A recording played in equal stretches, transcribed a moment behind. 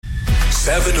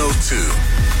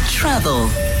702. Travel.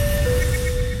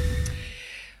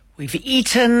 We've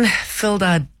eaten, filled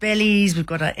our bellies, we've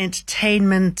got our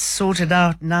entertainment sorted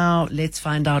out. Now let's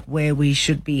find out where we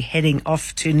should be heading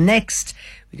off to next.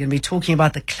 We're going to be talking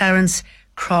about the Clarens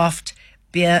Craft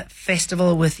Beer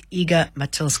Festival with Iga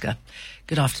Matilska.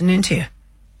 Good afternoon to you.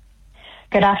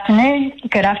 Good afternoon.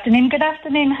 Good afternoon. Good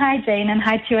afternoon. Hi, Jane, and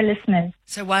hi to your listeners.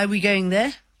 So why are we going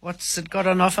there? What's it got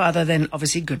on offer other than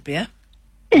obviously good beer?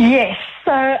 Yes.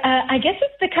 So I guess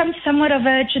it's become somewhat of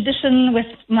a tradition with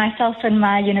myself and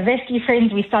my university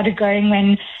friends. We started going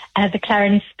when the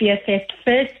Clarens Beer Fest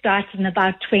first started in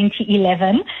about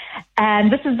 2011.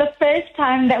 And this is the first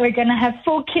time that we're going to have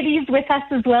 4 kiddies with us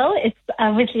as well. It's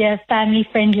obviously a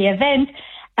family-friendly event,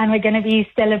 and we're going to be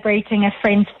celebrating a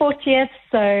friend's 40th.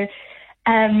 So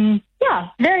yeah,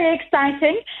 very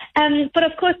exciting. But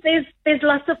of course, there's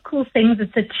lots of cool things.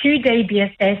 It's a 2-day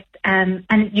beer fest, and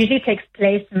it usually takes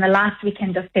place in the last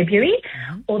weekend of February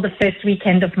or the first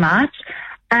weekend of March.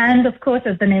 And of course,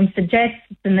 as the name suggests,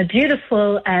 it's in the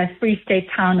beautiful Free State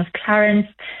town of Clarens,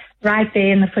 right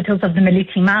there in the foothills of the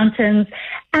Militi Mountains.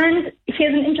 And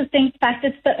here's an interesting fact.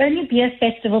 It's the only beer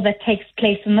festival that takes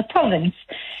place in the province.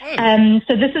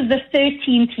 So this is the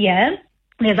 13th year.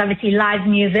 There's obviously live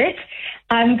music.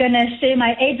 I'm going to share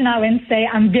my age now and say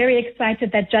I'm very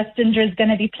excited that Just Ginger is going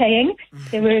to be playing.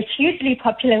 They were hugely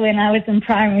popular when I was in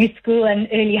primary school and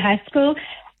early high school.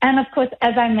 And of course,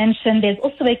 as I mentioned, there's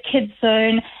also a kids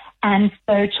zone. And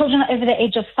so children over the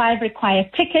age of 5 require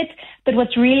a ticket. But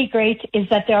what's really great is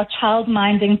that there are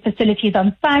child-minding facilities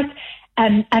on site.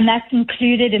 And that's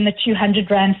included in the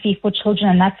 200 Rand fee for children.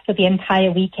 And that's for the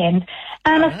entire weekend.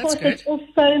 And of course, it's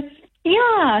also...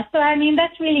 Yeah, so I mean,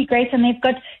 that's really great. And they've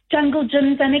got jungle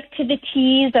gyms and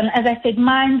activities and, as I said,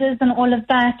 minders and all of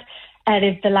that.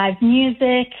 There's the live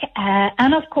music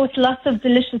and, of course, lots of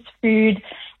delicious food.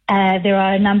 There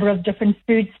are a number of different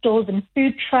food stalls and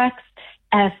food trucks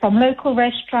from local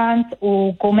restaurants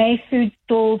or gourmet food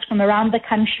stalls from around the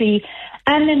country.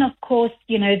 And then, of course,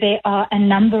 you know, there are a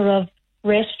number of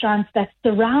restaurants that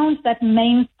surround that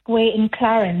main square in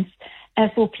Clarens.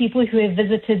 For people who have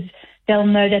visited, they'll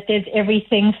know that there's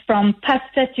everything from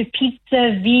pasta to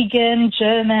pizza, vegan,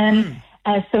 German,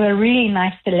 so a really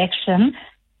nice selection.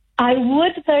 I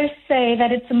would, though, say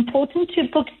that it's important to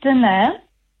book dinner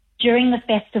during the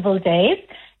festival days,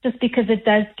 just because it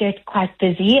does get quite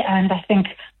busy, and I think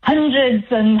hundreds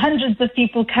and hundreds of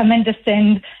people come and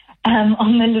descend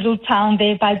on the little town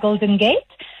there by Golden Gate.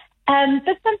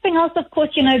 But something else, of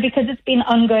course, you know, because it's been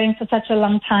ongoing for such a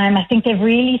long time, I think they've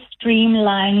really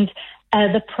streamlined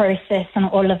the process and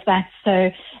all of that.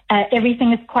 So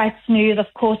everything is quite smooth. Of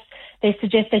course, they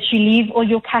suggest that you leave all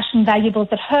your cash and valuables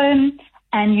at home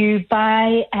and you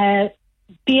buy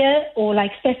beer or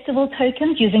like festival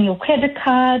tokens using your credit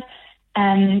card.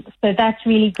 So that's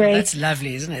really great. That's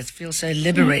lovely, isn't it? It feels so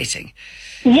liberating.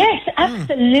 Yes,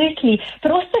 absolutely.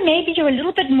 But also maybe you're a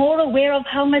little bit more aware of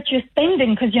how much you're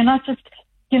spending because you're not just,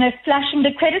 you know, flashing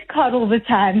the credit card all the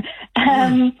time.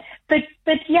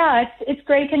 But yeah, it's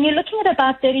great. And you're looking at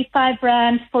about 35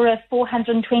 Rand for a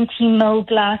 420 ml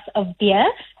glass of beer.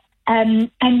 And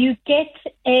you get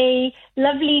a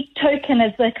lovely token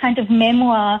as a kind of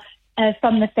memoir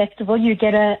from the festival. You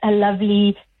get a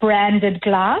lovely branded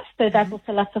glass. So that's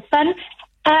also lots of fun.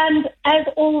 And as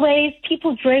always,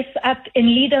 people dress up in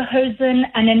lederhosen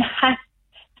and in hats.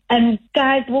 And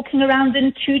guys walking around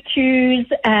in tutus,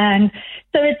 and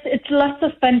so it's lots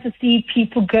of fun to see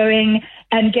people going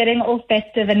and getting all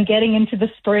festive and getting into the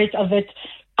spirit of it,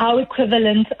 our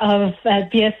equivalent of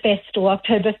Beer Fest or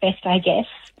Oktoberfest, I guess.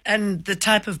 And the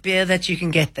type of beer that you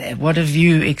can get there, what have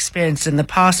you experienced in the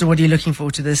past, and what are you looking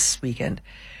forward to this weekend?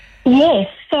 Yes,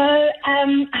 so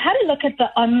I had a look at the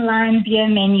online beer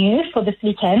menu for this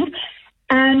weekend,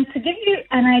 and to give you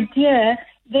an idea,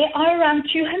 there are around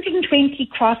 220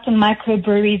 craft and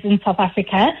microbreweries in South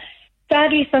Africa.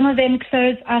 Sadly, some of them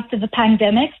closed after the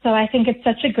pandemic, so I think it's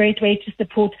such a great way to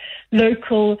support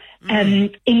local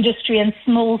industry and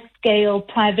small-scale,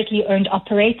 privately owned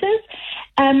operators.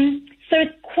 So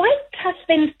it's quite tough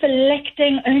in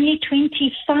selecting only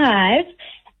 25,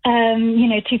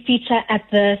 to feature at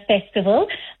the festival,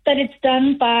 but it's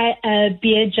done by a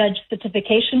beer judge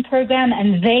certification program,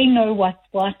 and they know what's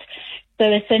what.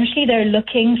 So essentially, they're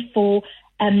looking for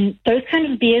those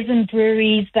kind of beers and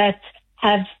breweries that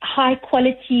have high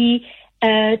quality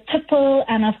tipple,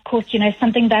 and of course,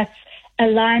 something that's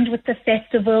aligned with the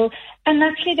festival. And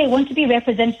actually, they want to be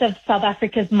representative of South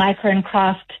Africa's micro and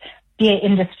craft beer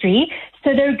industry.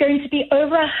 So there are going to be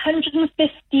over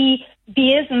 150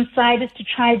 beers and ciders to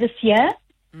try this year,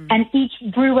 and each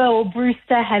brewer or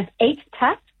brewster has 8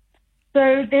 taps.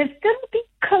 So there's going to be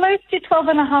close to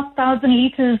 12,500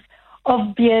 liters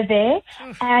of beer there.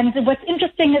 And what's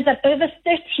interesting is that over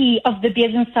 30 of the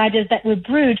beers and ciders that were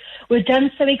brewed were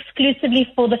done so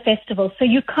exclusively for the festival. So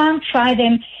you can't try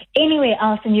them anywhere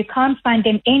else, and you can't find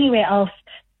them anywhere else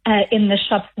in the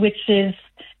shops, which is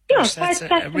quite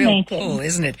fascinating. A real pull,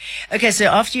 isn't it? Okay, so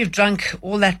after you've drunk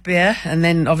all that beer and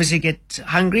then obviously get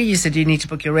hungry, you said you need to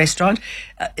book your restaurant.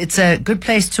 It's a good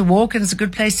place to walk, and it's a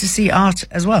good place to see art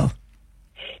as well.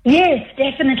 Yes,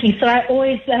 definitely. So I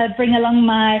always bring along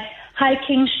my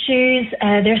hiking shoes.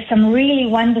 There's some really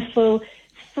wonderful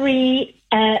free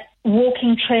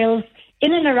walking trails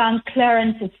in and around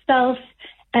Clarens itself.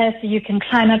 So you can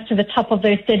climb up to the top of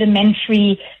those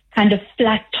sedimentary kind of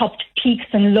flat-topped peaks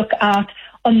and look out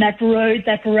on that road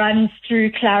that runs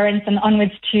through Clarens and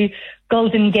onwards to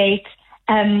Golden Gate.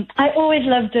 I always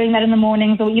love doing that in the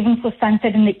mornings or even for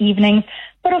sunset in the evenings.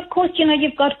 But of course,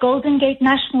 you've got Golden Gate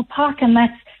National Park, and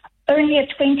that's only a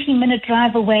 20-minute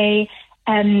drive away,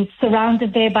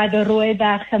 surrounded there by the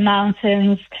Rooiberg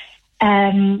Mountains.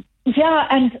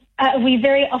 We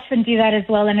very often do that as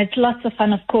well, and it's lots of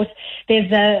fun. Of course, there's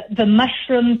the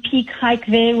Mushroom Peak hike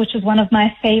there, which is one of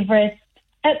my favorites.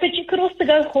 But you could also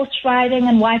go horse riding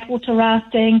and whitewater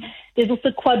rafting. There's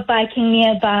also quad biking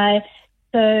nearby.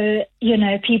 So,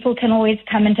 people can always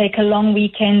come and take a long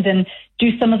weekend and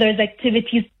do some of those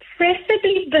activities,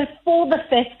 preferably before the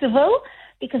festival,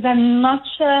 because I'm not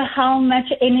sure how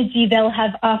much energy they'll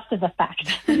have after the fact.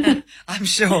 I'm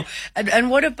sure.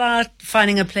 And what about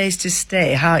finding a place to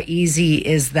stay? How easy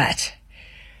is that?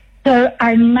 So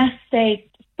I must say,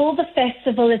 for the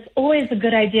festival, it's always a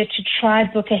good idea to try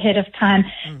book ahead of time,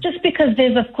 just because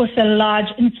there's, of course, a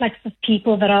large influx of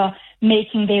people that are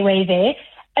making their way there.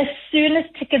 As soon as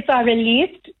tickets are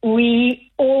released,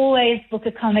 we always book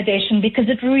accommodation because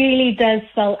it really does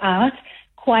sell out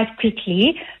quite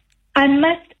quickly. I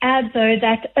must add, though,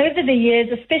 that over the years,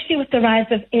 especially with the rise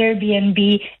of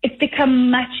Airbnb, it's become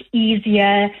much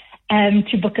easier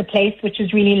to book a place, which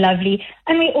is really lovely.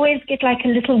 And we always get like a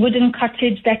little wooden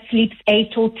cottage that sleeps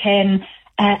 8 or 10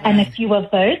 and a few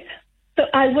of those. So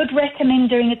I would recommend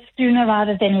doing it sooner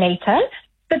rather than later.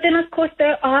 But then, of course,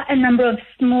 there are a number of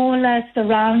smaller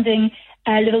surrounding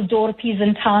little dorpies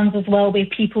and towns as well where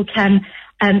people can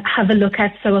have a look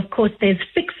at. So, of course, there's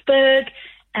Vicksburg,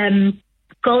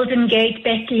 Golden Gate,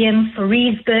 Bethlehem,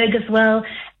 Foriesburg as well.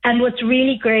 And what's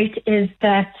really great is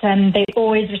that they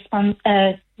always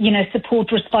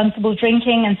support responsible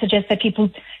drinking and suggest that people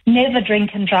never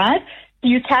drink and drive. So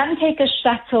you can take a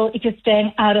shuttle if you're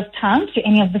staying out of town to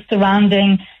any of the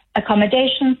surrounding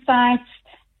accommodation sites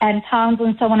and towns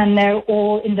and so on, and they're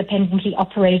all independently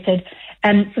operated.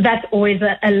 So that's always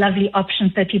a lovely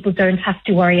option so people don't have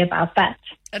to worry about that.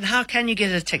 And how can you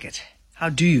get a ticket? How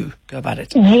do you go about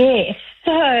it? Yes.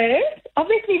 So,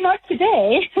 obviously not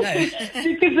today No.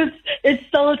 because it's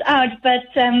sold out.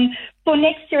 But for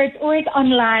next year, it's always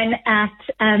online at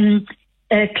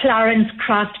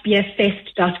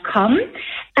clarenscraftbeerfest.com.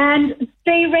 And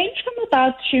they range from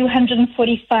about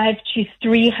 245 to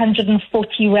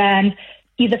 340 Rand,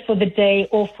 either for the day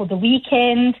or for the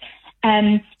weekend.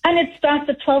 And it starts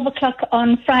at 12 o'clock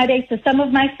on Friday. So some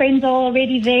of my friends are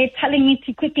already there telling me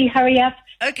to quickly hurry up.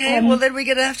 Okay, well then we're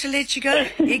going to have to let you go.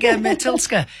 Iga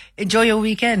Metilska, enjoy your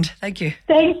weekend. Thank you.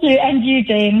 Thank you, and you,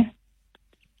 Jane.